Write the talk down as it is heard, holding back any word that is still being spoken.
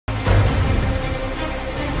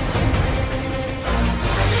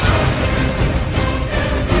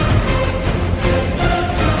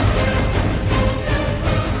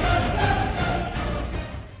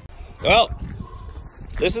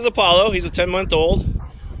This is Apollo. He's a 10-month-old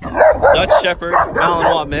Dutch Shepherd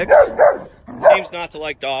Malinois mix. Seems not to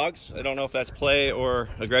like dogs. I don't know if that's play or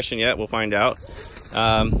aggression yet. We'll find out.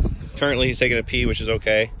 Currently, he's taking a pee, which is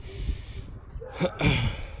okay.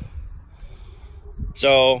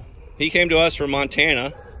 So, he came to us from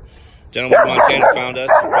Montana. Gentleman from Montana found us,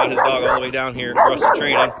 brought his dog all the way down here for us to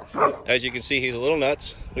train him. As you can see, he's a little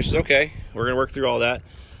nuts, which is okay. We're going to work through all that.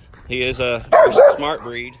 He is a very smart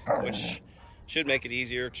breed, which should make it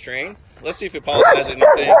easier to train. Let's see if Apollo has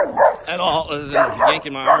anything at all other than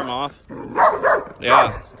yanking my arm off.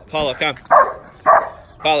 Yeah. Apollo, come.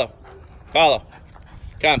 Apollo. Apollo.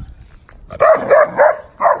 Come.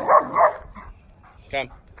 Come.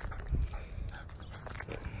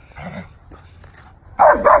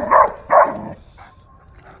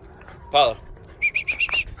 Apollo.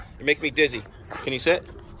 You're making me dizzy. Can you sit?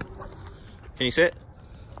 Can you sit?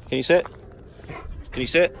 Can you sit? Can you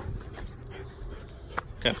sit?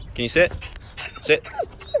 Come. Can you sit? Sit.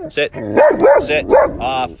 Sit. Sit.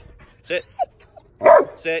 Off. Sit.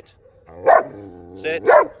 Sit. Sit.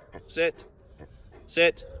 Sit.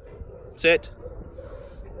 Sit. Sit.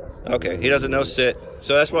 Okay, he doesn't know sit.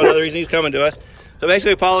 So that's one other reason he's coming to us. So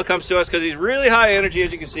basically Apollo comes to us because he's really high energy,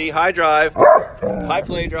 as you can see. High drive, high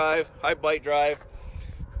play drive, high bite drive,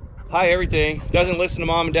 high everything. Doesn't listen to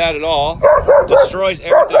mom and dad at all. Destroys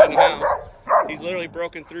everything in the house. He's literally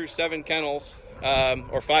broken through 7 kennels.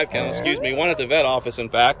 Or 5 kennels, excuse me, one at the vet office, in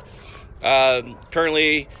fact.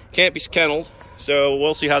 Currently can't be kenneled, so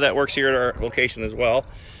we'll see how that works here at our location as well.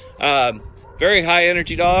 Very high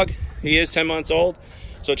energy dog. He is 10 months old,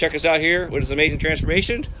 so check us out here with his amazing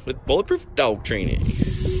transformation with Bulletproof Dog Training.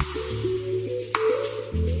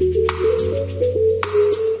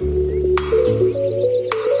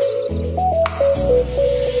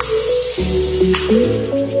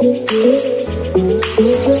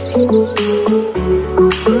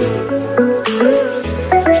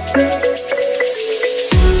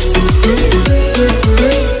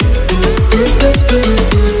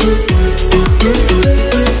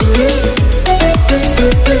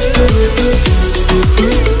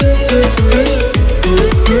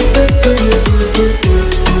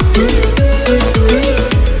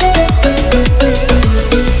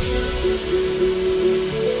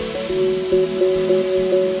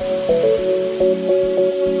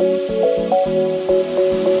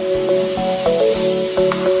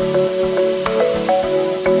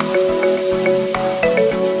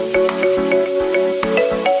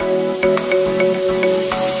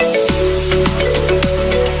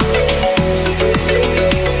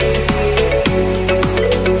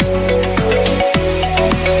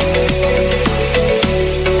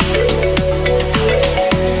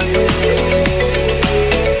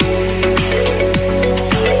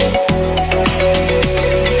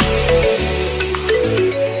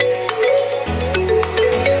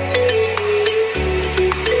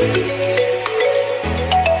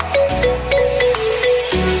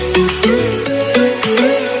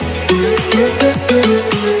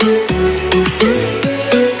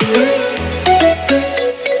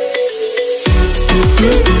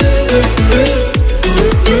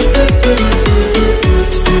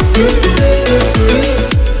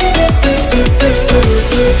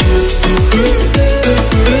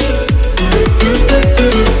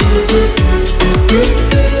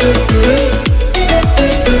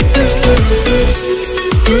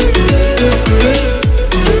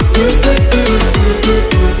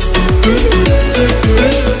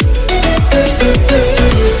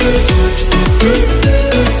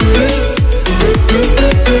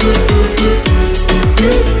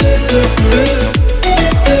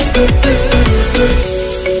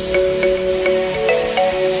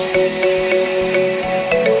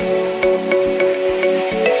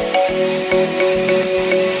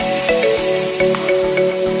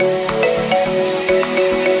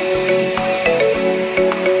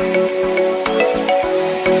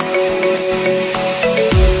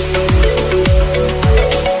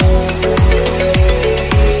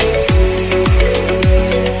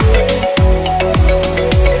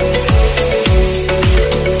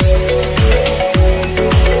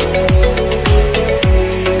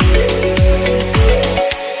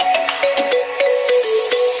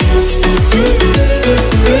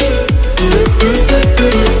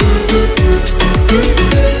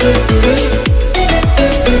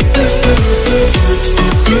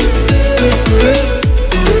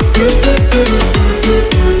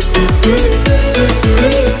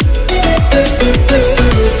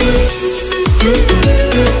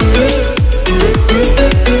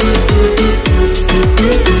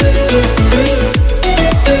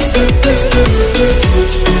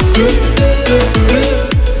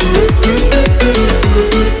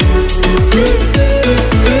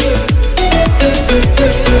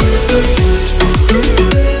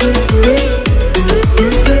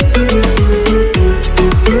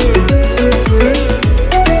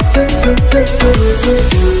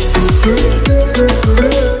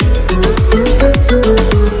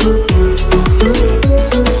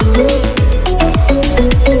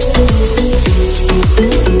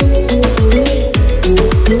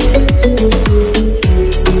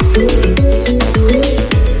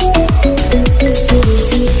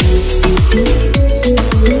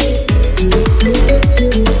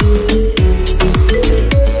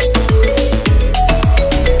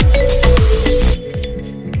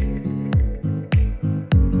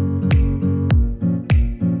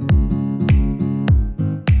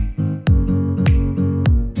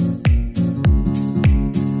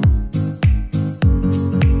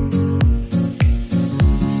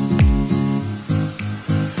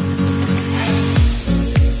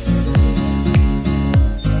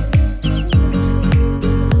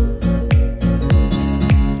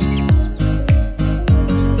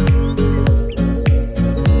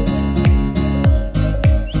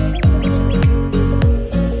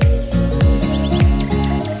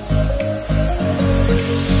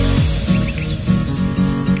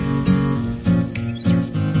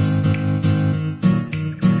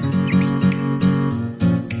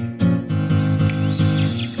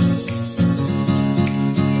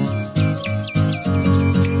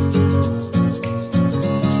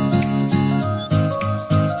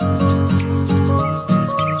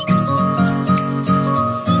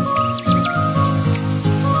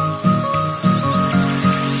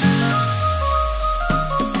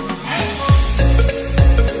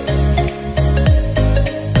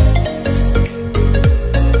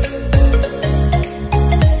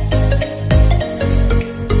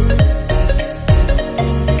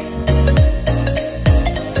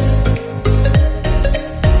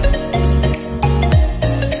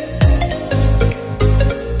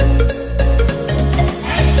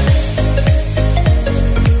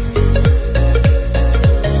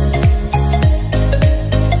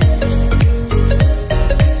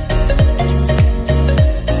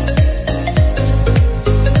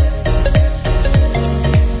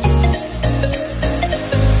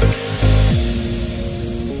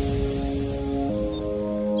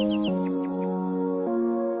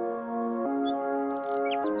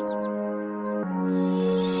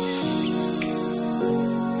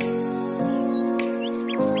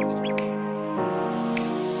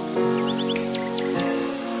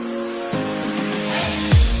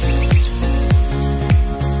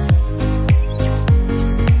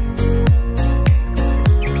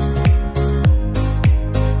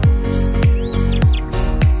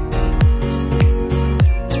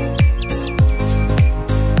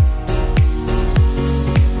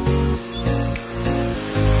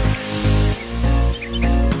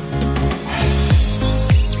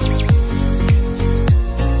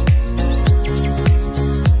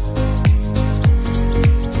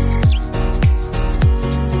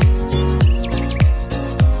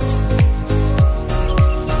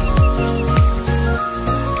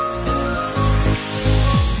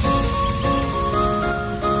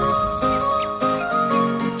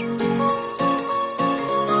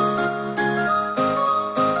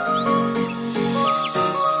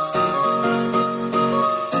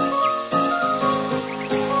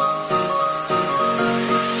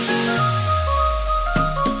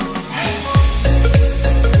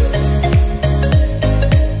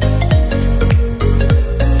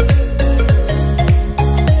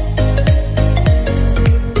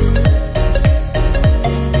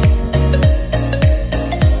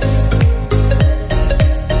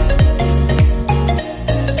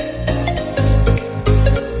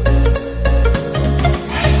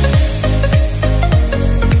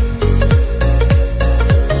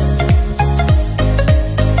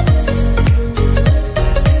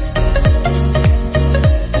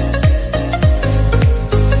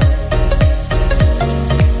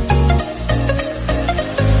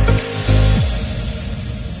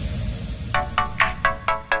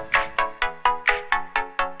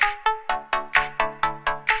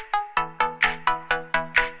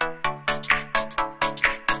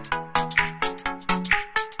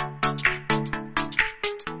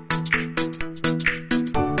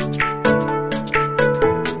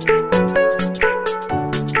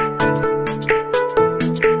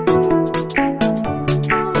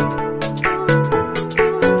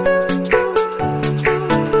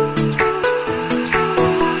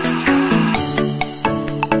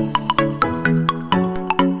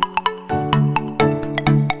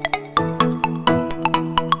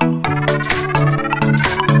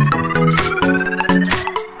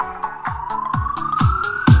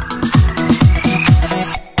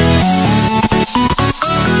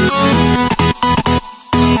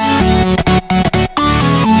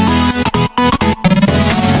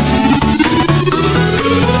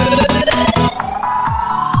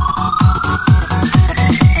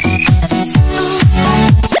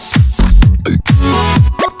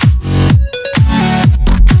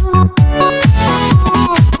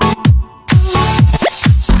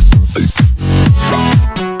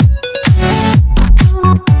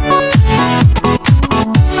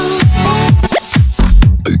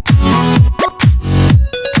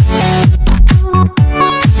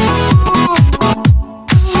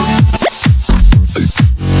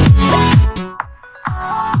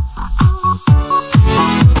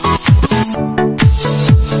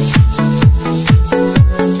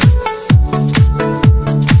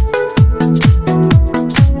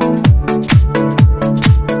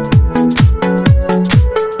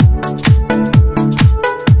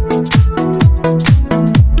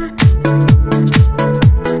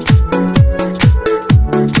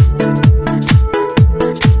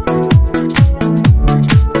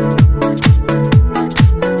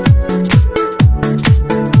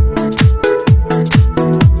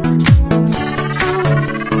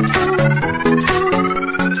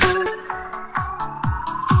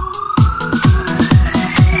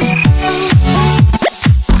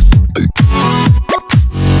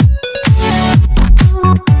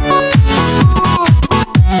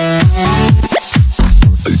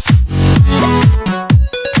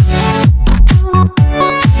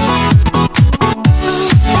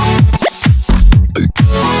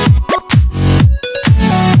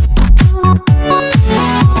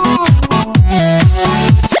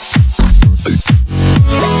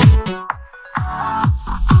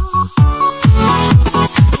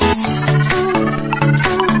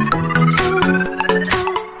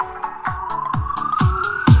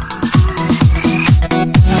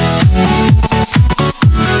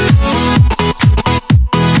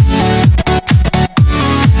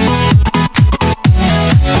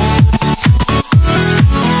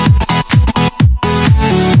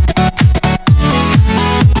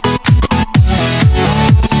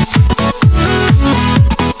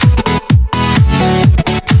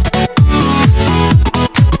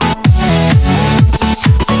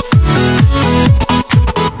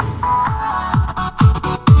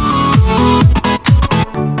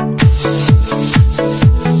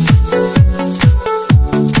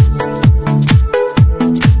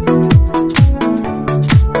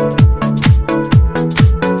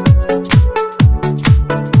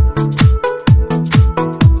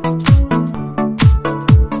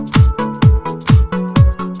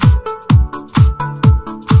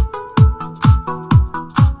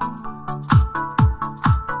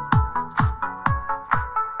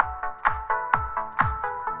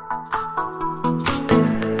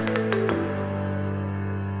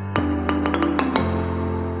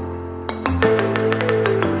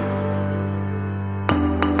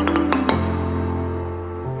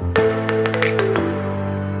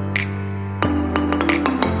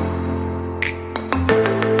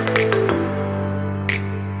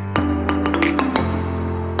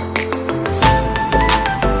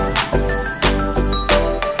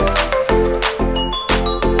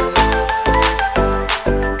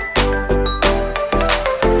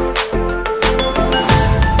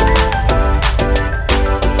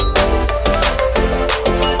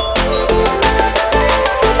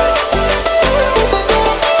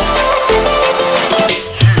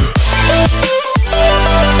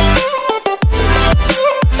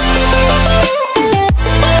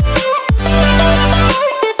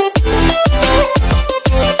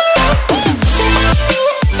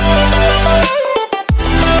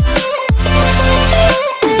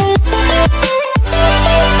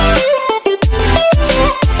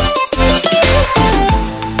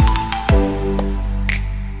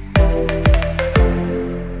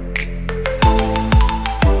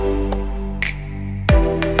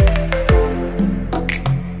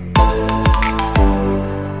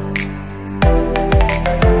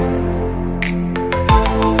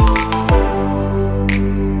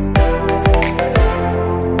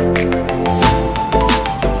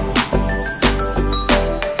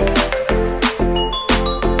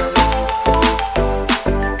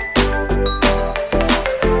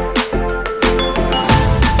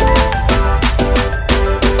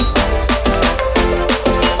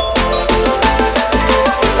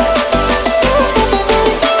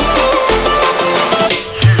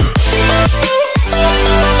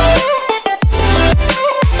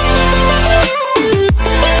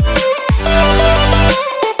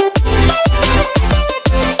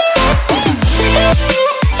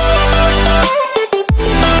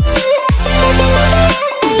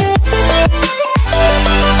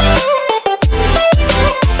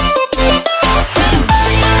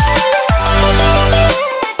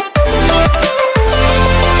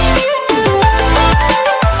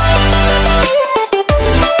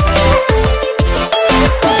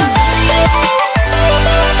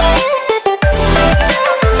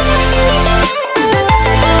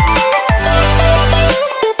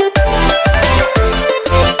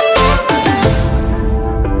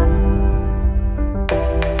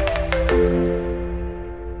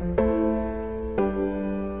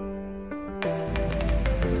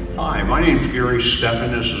 Hi, my name's Gary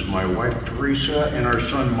Steffen. This is my wife Teresa and our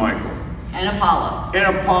son Michael. And Apollo.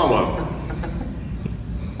 And Apollo.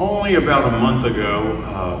 Only about a month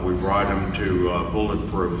ago, we brought him to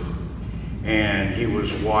Bulletproof, and he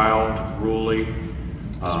was wild, ruly,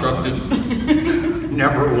 destructive.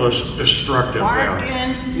 Destructive.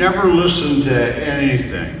 Barking. Never listened to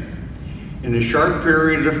anything. In a short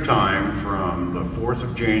period of time, from the 4th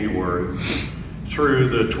of January through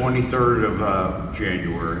the 23rd of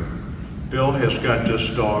January, Bill has got this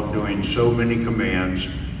dog doing so many commands,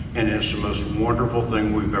 and it's the most wonderful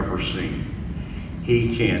thing we've ever seen.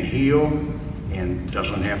 He can heel and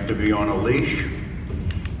doesn't have to be on a leash.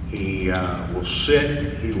 He will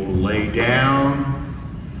sit, he will lay down,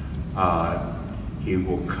 he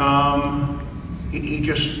will come. He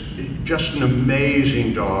just an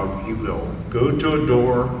amazing dog. He will go to a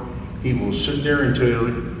door, he will sit there until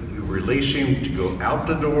you release him to go out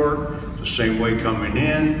the door, the same way coming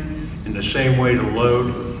in, and the same way to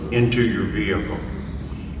load into your vehicle.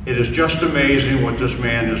 It is just amazing what this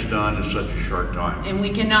man has done in such a short time. And we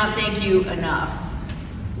cannot thank you enough.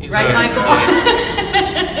 He's Right, Michael?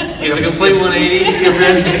 He's a complete 180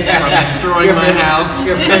 from destroying my house.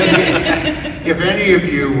 If any of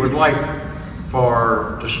you would like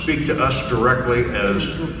to speak to us directly as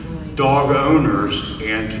dog owners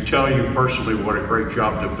and to tell you personally what a great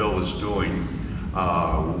job that Bill is doing,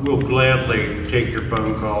 we'll gladly take your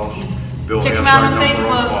phone calls. Bill Check has him out our on number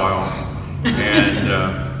Facebook. on file.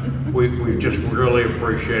 And we just really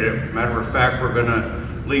appreciate it. Matter of fact, we're going to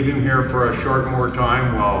leave him here for a short more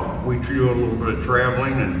time while we do a little bit of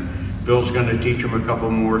traveling, and Bill's going to teach him a couple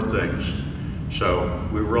more things. So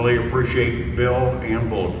we really appreciate Bill and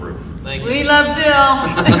Bulletproof. Thank you. We love Bill.